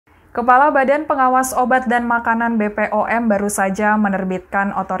Kepala Badan Pengawas Obat dan Makanan BPOM baru saja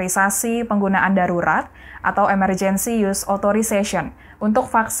menerbitkan otorisasi penggunaan darurat atau Emergency Use Authorization untuk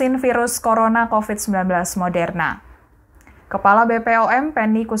vaksin virus corona Covid-19 Moderna. Kepala BPOM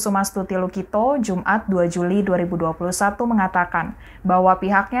Kusumastuti Lukito, Jumat 2 Juli 2021 mengatakan bahwa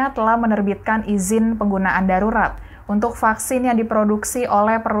pihaknya telah menerbitkan izin penggunaan darurat untuk vaksin yang diproduksi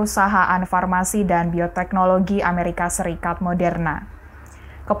oleh perusahaan farmasi dan bioteknologi Amerika Serikat Moderna.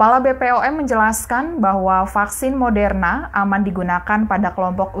 Kepala BPOM menjelaskan bahwa vaksin Moderna aman digunakan pada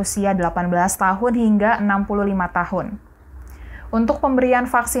kelompok usia 18 tahun hingga 65 tahun. Untuk pemberian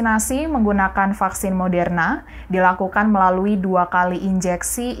vaksinasi menggunakan vaksin Moderna dilakukan melalui 2 kali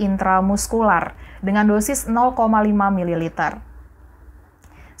injeksi intramuskular dengan dosis 0,5 ml.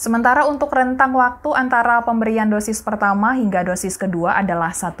 Sementara untuk rentang waktu antara pemberian dosis pertama hingga dosis kedua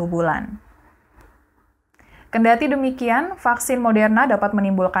adalah 1 bulan. Kendati demikian, vaksin Moderna dapat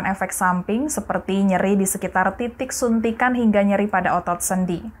menimbulkan efek samping seperti nyeri di sekitar titik suntikan hingga nyeri pada otot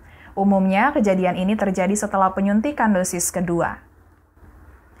sendi. Umumnya, kejadian ini terjadi setelah penyuntikan dosis kedua.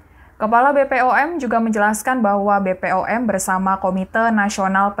 Kepala BPOM juga menjelaskan bahwa BPOM bersama Komite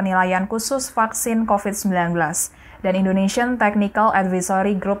Nasional Penilaian Khusus Vaksin COVID-19 dan Indonesian Technical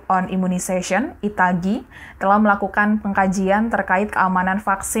Advisory Group on Immunization, ITAGI, telah melakukan pengkajian terkait keamanan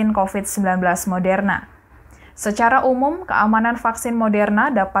vaksin COVID-19 Moderna. Secara umum, keamanan vaksin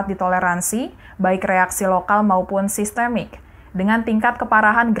Moderna dapat ditoleransi, baik reaksi lokal maupun sistemik, dengan tingkat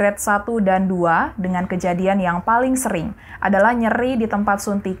keparahan grade 1 dan 2 dengan kejadian yang paling sering adalah nyeri di tempat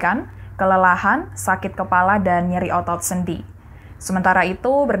suntikan, kelelahan, sakit kepala, dan nyeri otot sendi. Sementara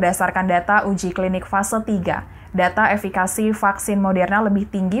itu, berdasarkan data uji klinik fase 3, data efikasi vaksin Moderna lebih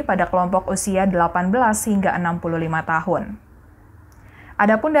tinggi pada kelompok usia 18 hingga 65 tahun.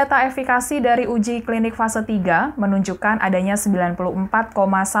 Adapun data efikasi dari uji klinik fase 3 menunjukkan adanya 94,1%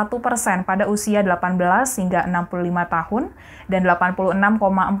 pada usia 18 hingga 65 tahun dan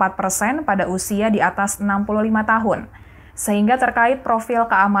 86,4% pada usia di atas 65 tahun. Sehingga terkait profil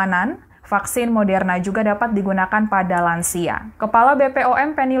keamanan, vaksin Moderna juga dapat digunakan pada lansia. Kepala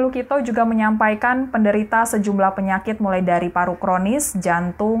BPOM Lukito juga menyampaikan penderita sejumlah penyakit mulai dari paru kronis,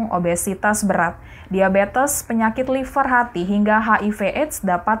 jantung, obesitas berat, diabetes, penyakit liver hati, hingga HIV/AIDS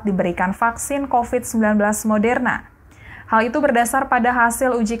dapat diberikan vaksin COVID-19 Moderna. Hal itu berdasar pada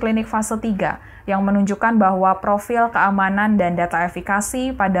hasil uji klinik fase 3 yang menunjukkan bahwa profil keamanan dan data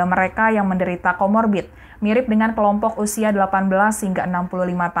efikasi pada mereka yang menderita komorbid mirip dengan kelompok usia 18 hingga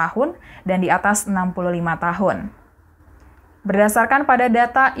 65 tahun dan di atas 65 tahun. Berdasarkan pada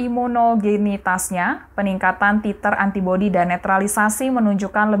data imunogenitasnya, peningkatan titer antibodi dan netralisasi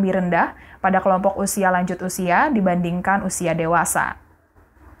menunjukkan lebih rendah pada kelompok usia lanjut usia dibandingkan usia dewasa.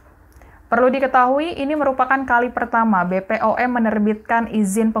 Perlu diketahui, ini merupakan kali pertama BPOM menerbitkan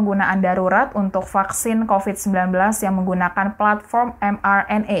izin penggunaan darurat untuk vaksin COVID-19 yang menggunakan platform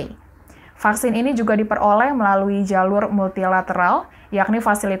mRNA. Vaksin ini juga diperoleh melalui jalur multilateral, yakni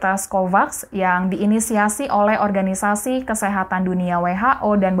fasilitas COVAX yang diinisiasi oleh Organisasi Kesehatan Dunia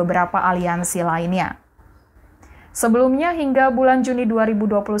WHO dan beberapa aliansi lainnya. Sebelumnya, hingga bulan Juni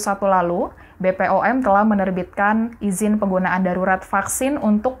 2021 lalu, BPOM telah menerbitkan izin penggunaan darurat vaksin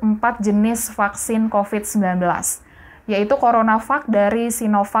untuk 4 jenis vaksin COVID-19, yaitu CoronaVac dari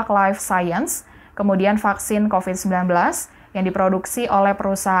Sinovac Life Science, kemudian vaksin COVID-19 yang diproduksi oleh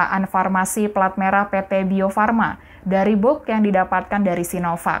perusahaan farmasi plat merah PT Bio-Farma dari book yang didapatkan dari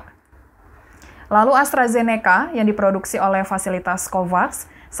Sinovac. Lalu AstraZeneca yang diproduksi oleh fasilitas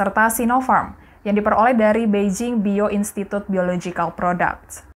COVAX, serta Sinopharm yang diperoleh dari Beijing Bio Institute Biological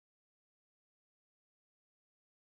Products.